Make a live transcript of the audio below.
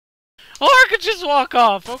Or I could just walk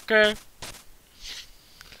off. Okay.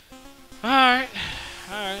 Alright.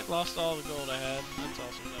 Alright, lost all the gold I had. That's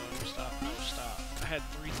awesome. No, stop. No, stop. I had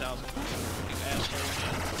 3,000 gold. You asshole.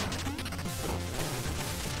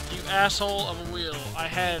 You asshole of a wheel. I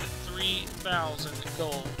had 3,000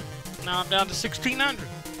 gold. Now I'm down to 1,600.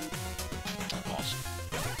 Awesome.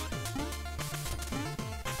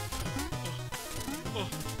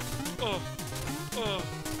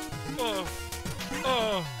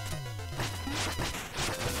 Oh.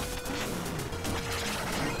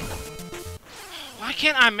 Why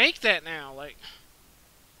can't I make that now? Like,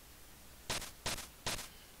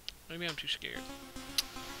 maybe I'm too scared.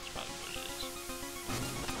 That's probably what it is.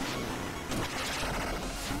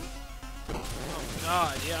 Oh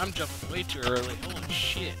god, yeah, I'm jumping way too early. Holy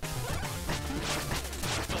shit.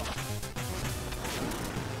 Oh.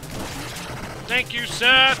 Thank you,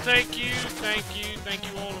 sir. Thank you. Thank you. Thank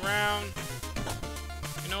you all around.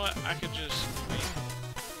 You know what? I could just make it.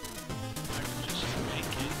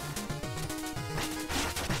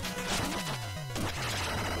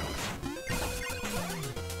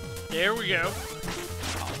 There we go.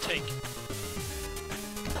 I'll take it.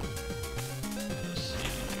 Let's see.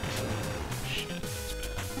 Shit, that's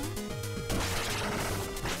bad.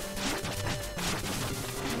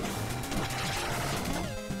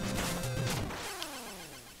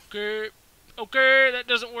 Okay. Okay, that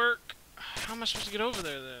doesn't work. How am I supposed to get over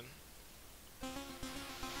there then?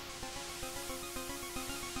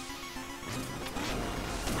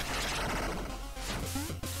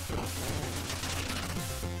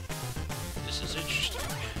 This is interesting.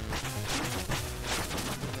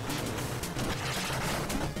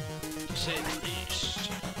 To say the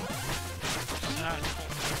least. I don't know.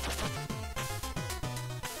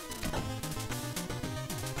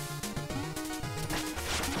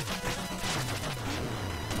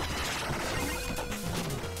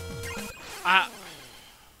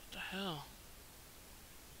 What the hell?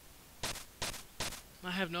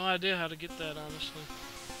 I have no idea how to get that, honestly.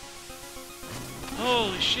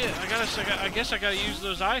 Holy shit! I guess I gotta use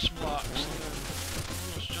those ice blocks. I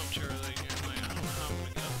almost jumped too early here. Like, I don't know how I'm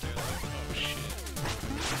gonna get up there. Like, oh shit!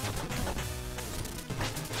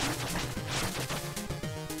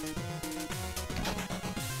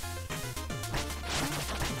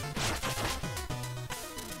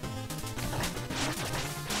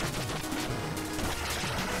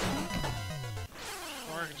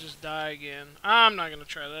 Or I could just die again. I'm not gonna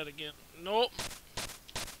try that again. Nope.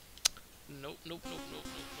 Nope, nope, nope, nope, nope,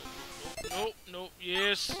 nope, nope, nope,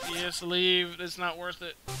 yes, yes, leave. It's not worth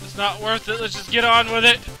it. It's not worth it. Let's just get on with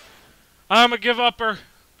it. I'm a give-upper.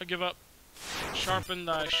 I give up. Sharpen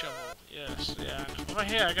thy shovel. Yes, yeah, I know. Oh,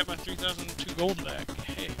 hey, I got my 3,002 gold back.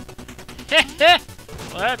 Hey.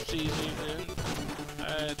 Well, that's easy, then.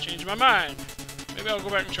 I changed my mind. Maybe I'll go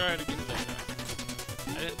back and try it again later.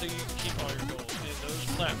 I didn't think you could keep all your gold. And those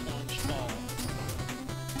platforms fall.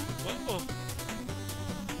 Whoa.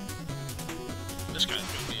 This guy's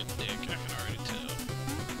gonna be a dick, I can already tell.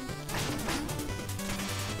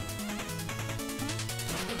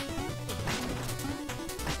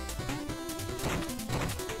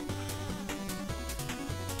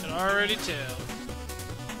 Can already tell.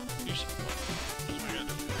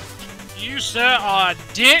 You sir are a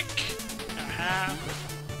dick! Alright.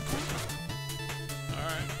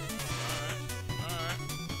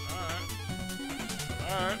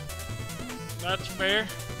 Alright. That's fair.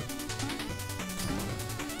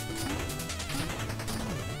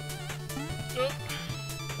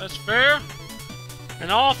 That's fair. In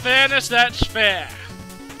all fairness, that's fair.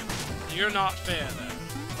 You're not fair, though.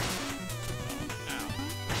 Ow.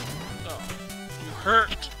 Oh. You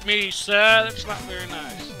hurt me, sir. That's not very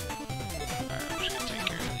nice. Alright, I'm just gonna take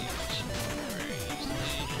care of these very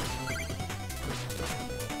easily.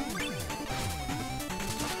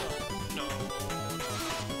 Oh, no.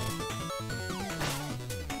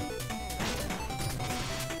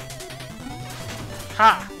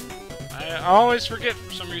 Ha! I always forget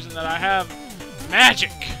for some reason that I have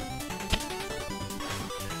magic.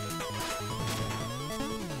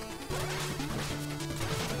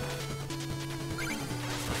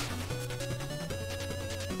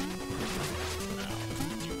 Wow,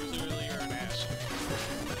 you clearly are an asshole.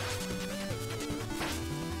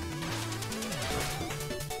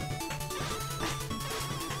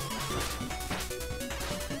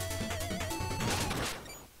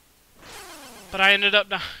 But I ended up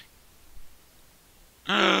dying.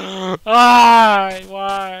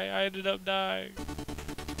 Why? I ended up dying.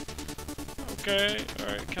 Okay,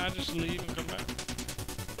 alright, can I just leave and come back?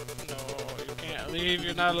 No, you can't leave,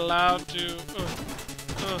 you're not allowed to.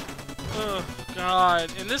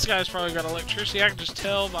 God. And this guy's probably got electricity. I can just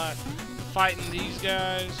tell by fighting these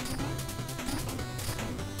guys.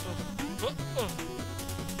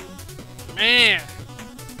 Man.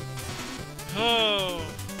 Oh.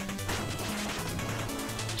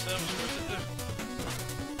 So that was worth it there.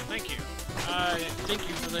 Thank you. I thank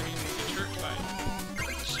you for letting me get hurt by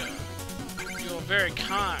it. So, you're very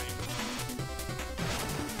kind.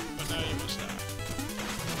 But now you must die.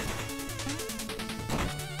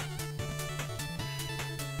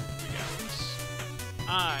 We got this. I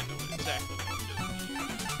know exactly what I'm doing.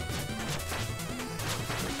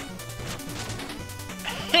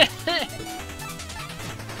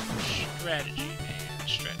 Strategy, man.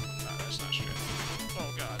 Strategy. No, that's not strategy.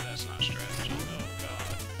 Oh god, that's not strategy. Oh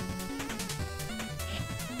god.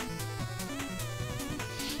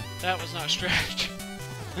 That was not strategy.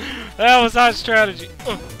 That was not strategy.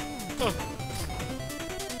 Oh. Oh.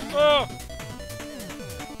 Oh.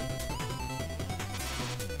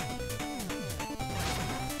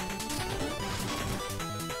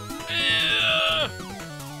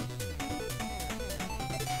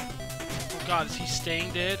 Oh god, is he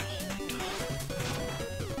staying dead?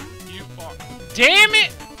 Damn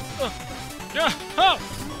it! No! Oh!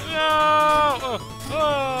 No!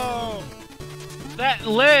 Oh! That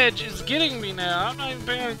ledge is getting me now. I'm not even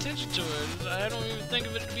paying attention to it. I don't even think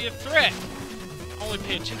of it to be a threat. I only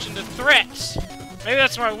pay attention to threats. Maybe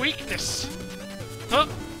that's my weakness. Huh?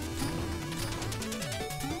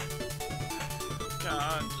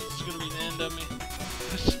 God, this is gonna be the end of me.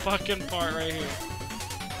 This fucking part right here.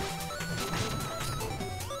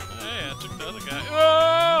 Hey, I took the other guy.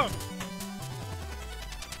 Oh!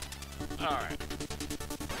 Alright.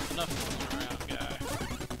 Enough fooling around, guy.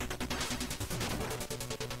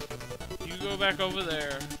 You go back over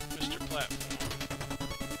there, Mr. Platform.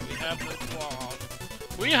 We have no quarrel.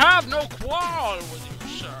 We have no quarrel with you,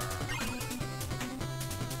 sir.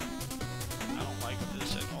 I don't like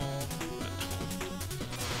this at all.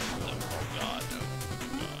 Oh god, no.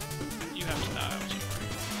 God. You have to die, I'm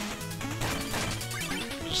sorry.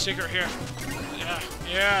 There's a secret here.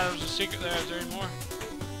 Yeah, there's a secret there. Is there any more?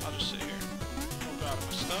 I'll just sit here. Oh god, am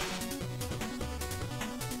I stuck?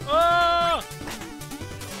 Oh!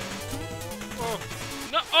 Oh!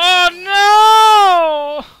 No! Oh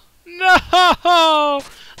no! No!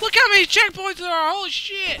 Look how many checkpoints there are! Holy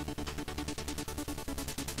shit!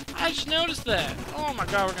 I just noticed that. Oh my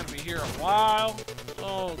god, we're gonna be here a while.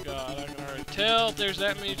 Oh god, I can already tell if there's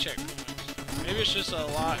that many checkpoints. Maybe it's just a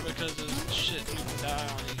lot because of shit you can die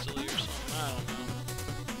on easily or something. I don't know.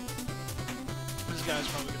 This guy's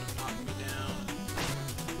probably gonna knock me down.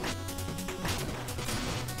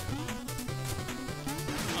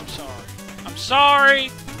 I'm sorry. I'm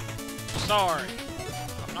sorry! Sorry.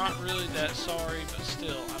 I'm not really that sorry, but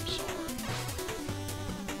still, I'm sorry.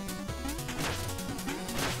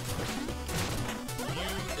 You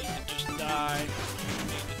need to just die. You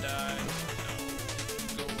need to die.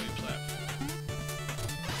 No. Go away, platform.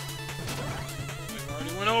 We've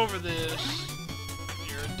already went over this.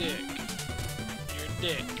 You're a dick.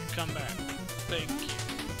 Dick, come back. Thank you.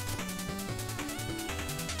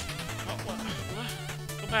 Oh, what?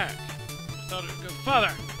 Go back. I thought it would go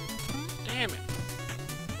further. Damn it.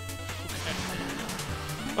 Okay.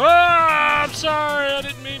 Oh, I'm sorry. I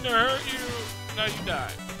didn't mean to hurt you. Now you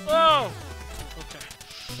died. Oh. Okay.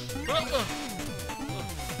 Oh god.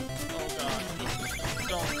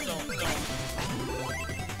 Don't.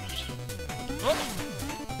 Oh.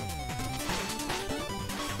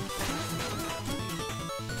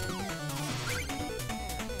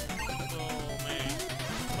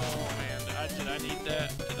 Did I need that?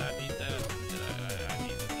 Did I need that? I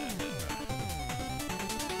needed that, didn't I?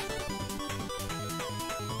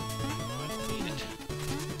 I don't need it.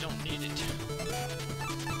 Don't need it.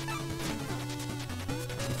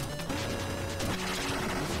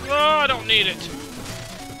 Oh, I don't need it.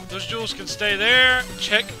 Those jewels can stay there.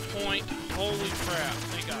 Checkpoint. Holy crap.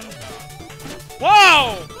 Thank God. Oh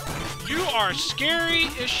God. Whoa! You are scary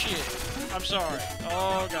as shit. I'm sorry.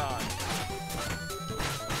 Oh God.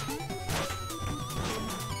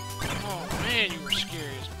 Man, you were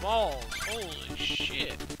scary as balls. Holy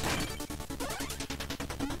shit.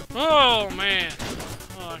 Oh, man.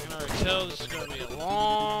 Oh, I can already tell this is going to be a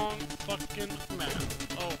long fucking map.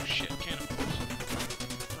 Oh, shit. Cannibals.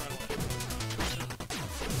 Run away.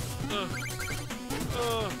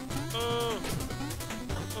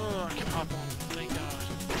 I can hop on them. Thank God.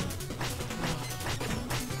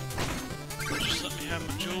 Just let me have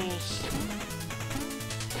my jewels.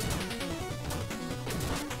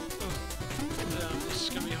 This is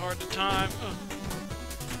gonna be hard to time.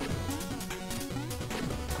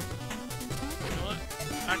 You know what?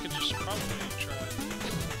 I could just probably try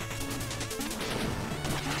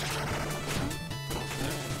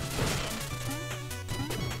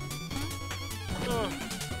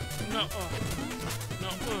No.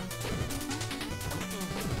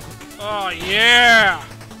 Oh, yeah!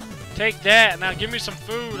 Take that. Now give me some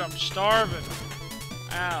food. I'm starving.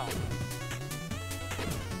 Ow. I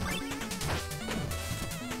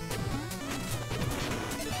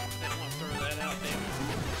don't want to throw that out, damn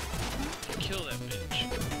it. Kill that bitch.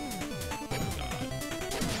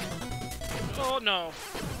 God. Oh, no.